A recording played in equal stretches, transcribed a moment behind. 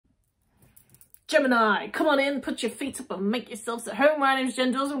Gemini, come on in, put your feet up and make yourselves at home. My name's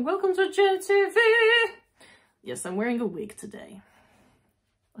Jen Dawson. Welcome to Jentv. Yes, I'm wearing a wig today.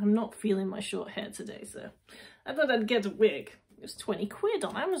 I'm not feeling my short hair today, so I thought I'd get a wig. It was 20 quid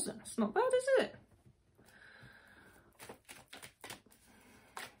on Amazon. It's not bad, is it?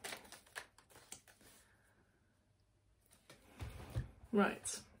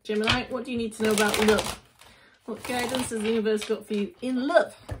 Right, Gemini, what do you need to know about love? What guidance has the universe got for you in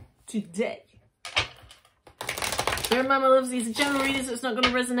love today? Bear in mind, my loves, these are general readings, so it's not going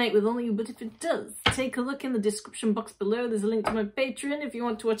to resonate with only you, but if it does, take a look in the description box below. There's a link to my Patreon if you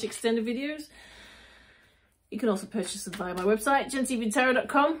want to watch extended videos. You can also purchase them via my website,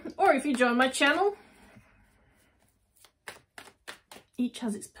 jentvtarot.com, or if you join my channel, each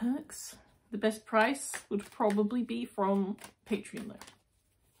has its perks. The best price would probably be from Patreon though.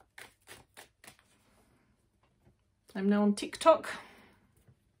 I'm now on TikTok,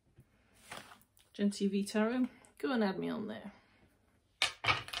 Jentv Tarot. Go and add me on there.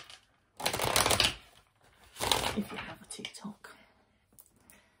 If you have a TikTok.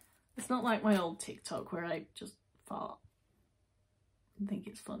 It's not like my old TikTok where I just fart and think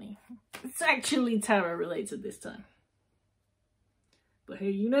it's funny. It's actually tarot related this time. But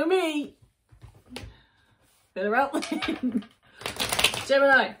hey, you know me. Better outline.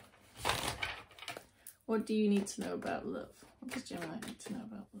 Gemini. What do you need to know about love? What does Gemini need to know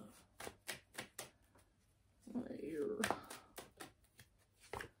about love?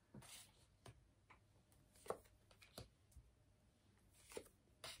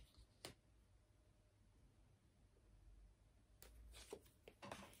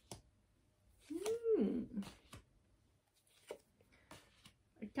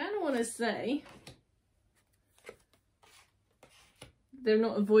 I kind of want to say they're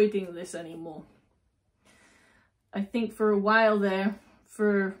not avoiding this anymore. I think for a while there,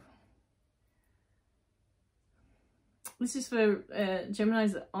 this is for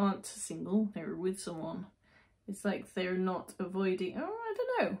Geminis that aren't single, they're with someone. It's like they're not avoiding, oh, I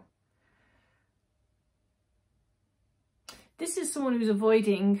don't know. This is someone who's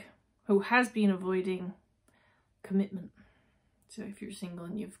avoiding, who has been avoiding commitment. So if you're single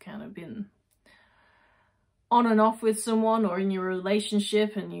and you've kind of been on and off with someone, or in your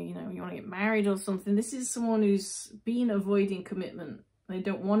relationship and you know, you want to get married or something, this is someone who's been avoiding commitment. They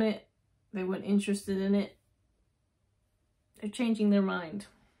don't want it. They weren't interested in it. They're changing their mind.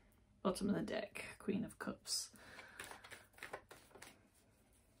 Bottom of the deck, Queen of Cups.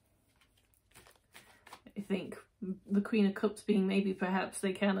 I think the Queen of Cups being maybe perhaps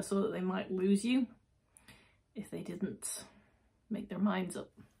they kind of saw that they might lose you if they didn't make their minds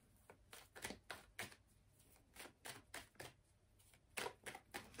up.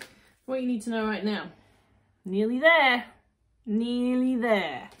 What you need to know right now. Nearly there. Nearly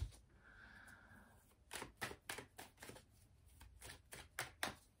there.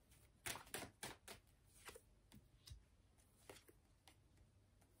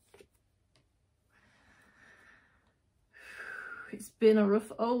 It's been a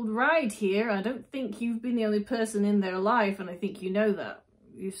rough old ride here. I don't think you've been the only person in their life, and I think you know that.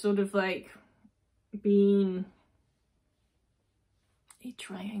 You've sort of like been a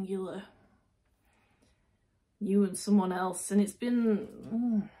triangular, you and someone else, and it's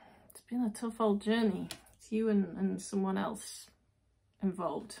been a tough old journey. It's you and someone else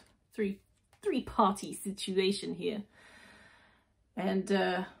involved. Three-party situation here,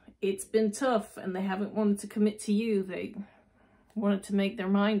 and it's been tough, and they haven't wanted to commit to you. They wanted to make their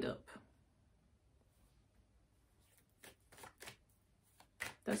mind up.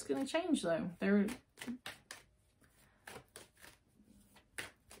 That's going to change though. I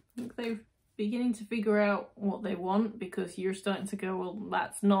think they're beginning to figure out what they want, because you're starting to go, well,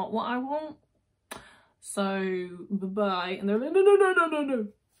 that's not what I want. So, bye-bye. And they're like, no, no, no, no, no, no.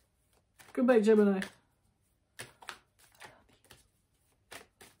 Come back, Gemini.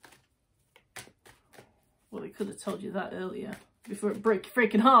 Well, they could have told you that earlier, before it broke your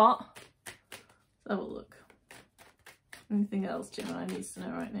freaking heart. Let's have a look. Anything else Gemini needs to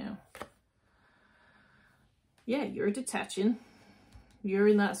know right now? Yeah, you're detaching. You're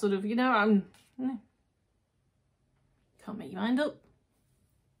in that sort of, you know, can't make your mind up.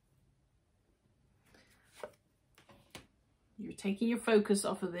 You're taking your focus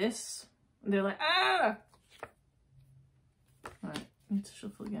off of this. And they're like, ah! Right, I need to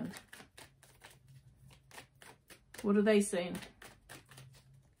shuffle again. What are they saying?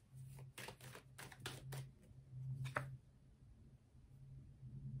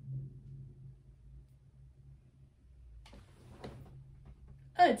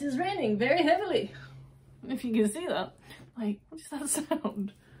 Oh, it is raining very heavily. If you can see that. Like, what does that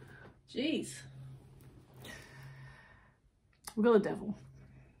sound? Jeez. We've got the Devil.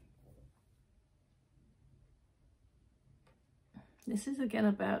 This is again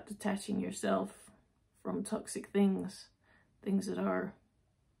about detaching yourself from toxic things, things that are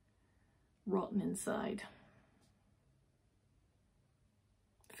rotten inside,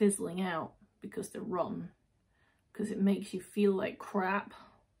 fizzling out because they're rotten, because it makes you feel like crap.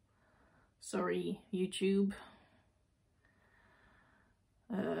 Sorry, YouTube,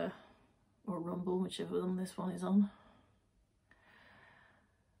 or Rumble, whichever one this one is on.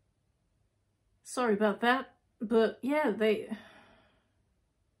 Sorry about that, but yeah,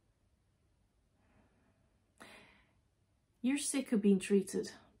 you're sick of being treated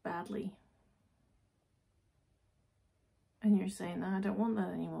badly. And you're saying, no, I don't want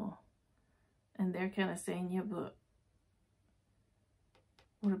that anymore. And they're kind of saying, yeah, but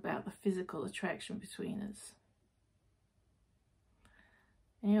what about the physical attraction between us?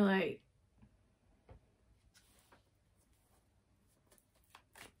 And you're like,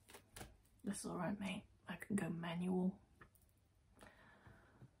 that's all right, mate. I can go manual.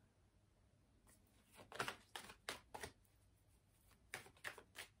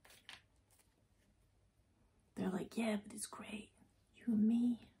 They're like, yeah, but it's great. You and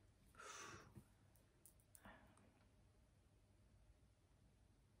me.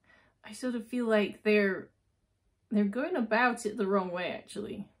 I sort of feel like they're going about it the wrong way,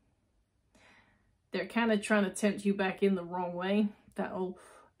 actually. They're kind of trying to tempt you back in the wrong way.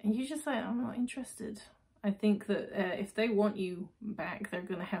 And you're just like, I'm not interested. I think that if they want you back, they're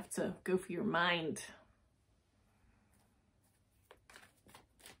going to have to go for your mind.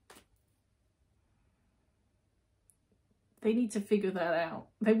 They need to figure that out.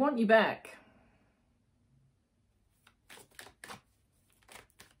 They want you back.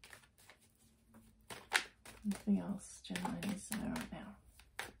 Anything else Gemini needs to know right now?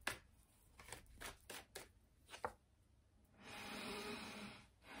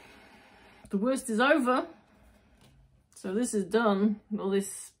 The worst is over. So this is done. All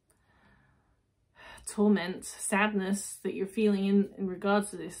this torment, sadness that you're feeling in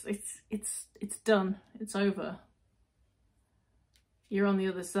regards to this, it's done. It's over. You're on the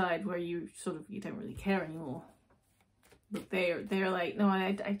other side where you don't really care anymore. But they're like, no,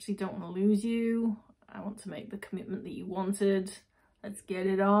 I actually don't want to lose you. I want to make the commitment that you wanted. Let's get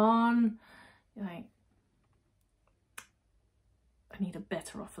it on. You're like, I need a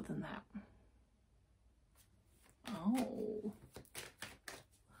better offer than that. Oh.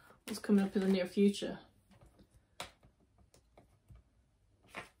 What's coming up in the near future?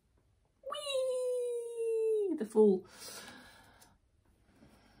 Whee! The Fool.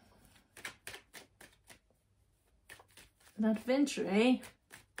 An adventure, eh?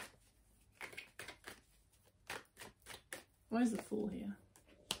 Where's the Fool here?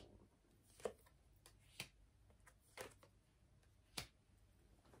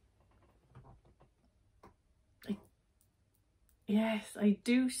 Yes, I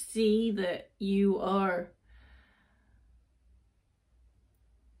do see that you are...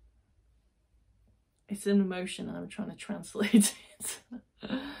 It's an emotion and I'm trying to translate it.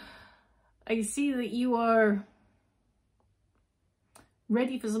 I see that you are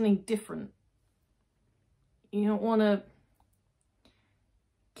ready for something different. You don't want to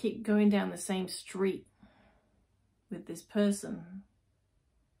keep going down the same street with this person.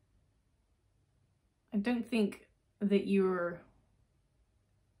 I don't think that you're...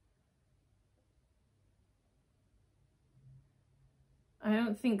 I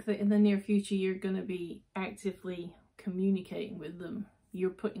don't think that in the near future you're going to be actively communicating with them. You're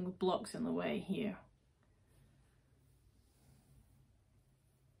putting blocks in the way here.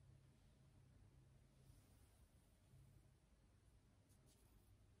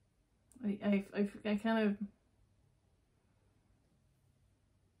 I kind of...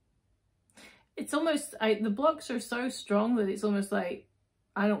 It's almost... the blocks are so strong that it's almost like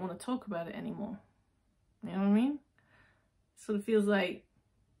I don't want to talk about it anymore. You know what I mean? It sort of feels like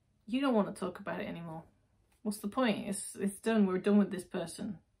you don't want to talk about it anymore. What's the point? It's done. We're done with this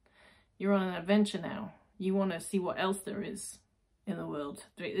person. You're on an adventure now. You want to see what else there is in the world.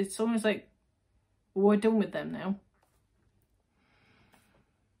 It's almost like we're done with them now.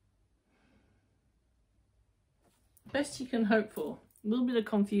 Best you can hope for. A little bit of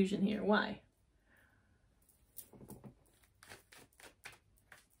confusion here. Why?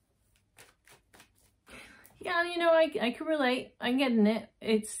 Yeah, you know, I can relate. I'm getting it.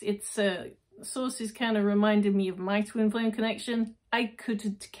 It's sources kind of reminded me of my twin flame connection. I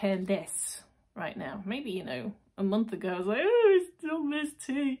couldn't care less right now. Maybe, you know, a month ago I was like, oh, I still miss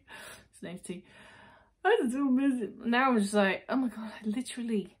T. His name's T. I still miss it. Now I'm just like, oh my god, I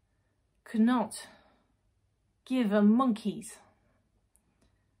literally could not give a monkeys.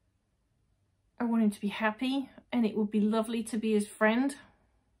 I want him to be happy, and it would be lovely to be his friend.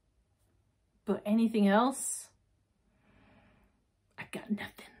 But anything else, I got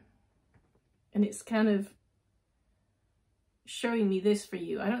nothing. And it's kind of showing me this for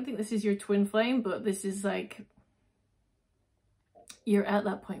you. I don't think this is your twin flame, but this is like, you're at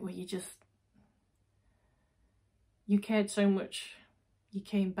that point where you cared so much, you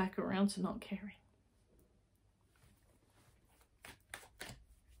came back around to not caring.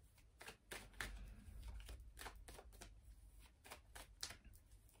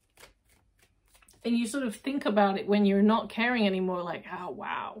 And you sort of think about it when you're not caring anymore, like, oh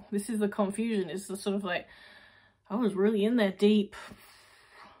wow, this is the confusion. It's the sort of like, I was really in there deep.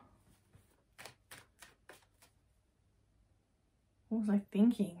 What was I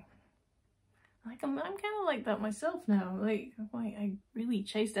thinking? Like, I'm kind of like that myself now. Like I really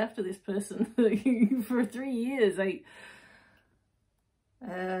chased after this person for 3 years.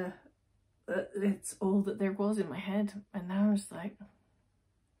 It's all that there was in my head. And now it's like,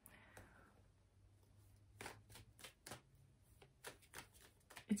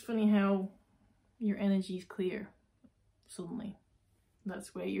 it's funny how your energy is clear suddenly.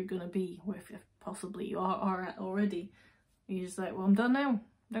 That's where you're going to be, where possibly you are at already. You're just like, well, I'm done now.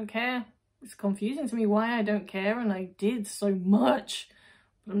 Don't care. It's confusing to me why I don't care, and I did so much.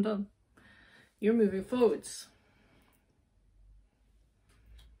 But I'm done. You're moving forwards.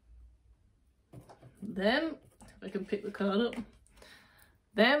 Them, if I can pick the card up.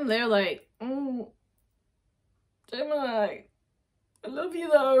 Them, they're like, oh, Gemini, I love you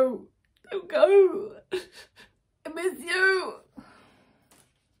though. Don't go. I miss you.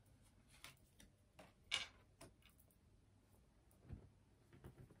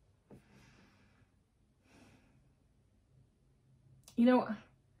 You know, I'm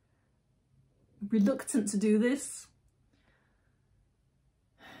reluctant to do this,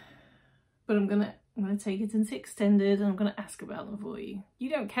 but I'm gonna take it into extended, and I'm gonna ask about them for you. You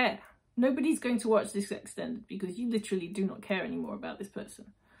don't care. Nobody's going to watch this extended because you literally do not care anymore about this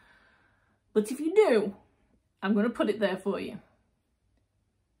person. But if you do, I'm going to put it there for you.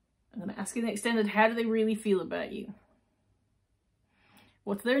 I'm going to ask in the extended, how do they really feel about you?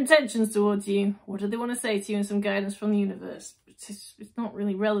 What's their intentions towards you? What do they want to say to you, and some guidance from the universe? It's not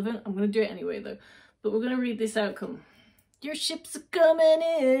really relevant. I'm going to do it anyway though. But we're going to read this outcome. Your ships are coming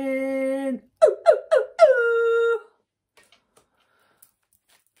in. Ooh, ooh, ooh, ooh.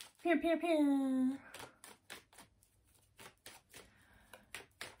 Pew, pew, pew.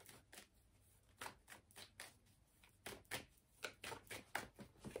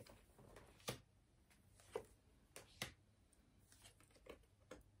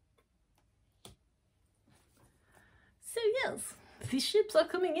 So yes, these ships are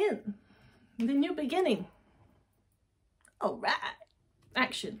coming in. The new beginning. All right.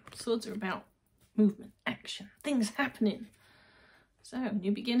 Action. Swords are about movement, action, things happening. So,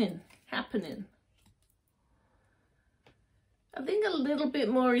 new beginning, happening. I think a little bit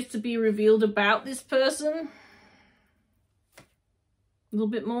more is to be revealed about this person. A little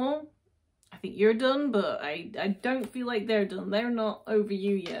bit more. I think you're done, but I don't feel like they're done. They're not over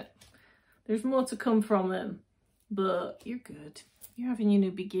you yet. There's more to come from them, but you're good. You're having your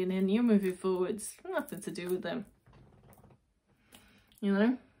new beginning. You're moving forwards. Nothing to do with them. You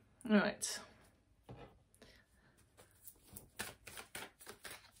know? All right.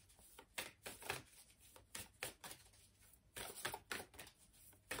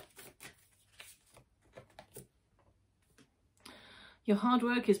 Your hard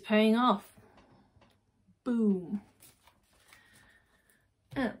work is paying off. Boom.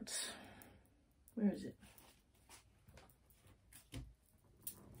 And where is it?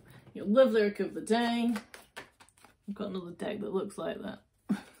 Your love lyric of the day. I've got another deck that looks like that.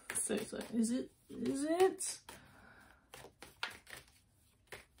 So it's like, is it? Is it?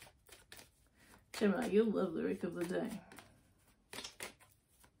 Gemini, your love lyric of the day.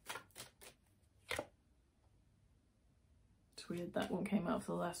 It's weird that one came out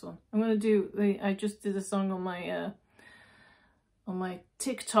for the last one. I'm gonna do. I just did a song on my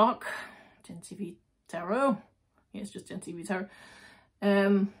TikTok, Jentv Tarot. Yeah, it's just Jentv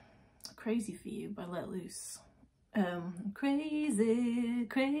Tarot. Crazy for You by Let Loose. Crazy,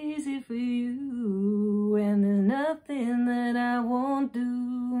 crazy for you, and there's nothing that I won't do.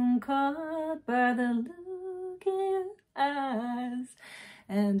 I'm caught by the look in your eyes,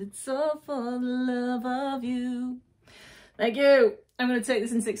 and it's all for the love of you. Thank you. I'm going to take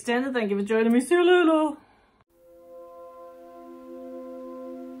this into extended. Thank you for joining me. See you later.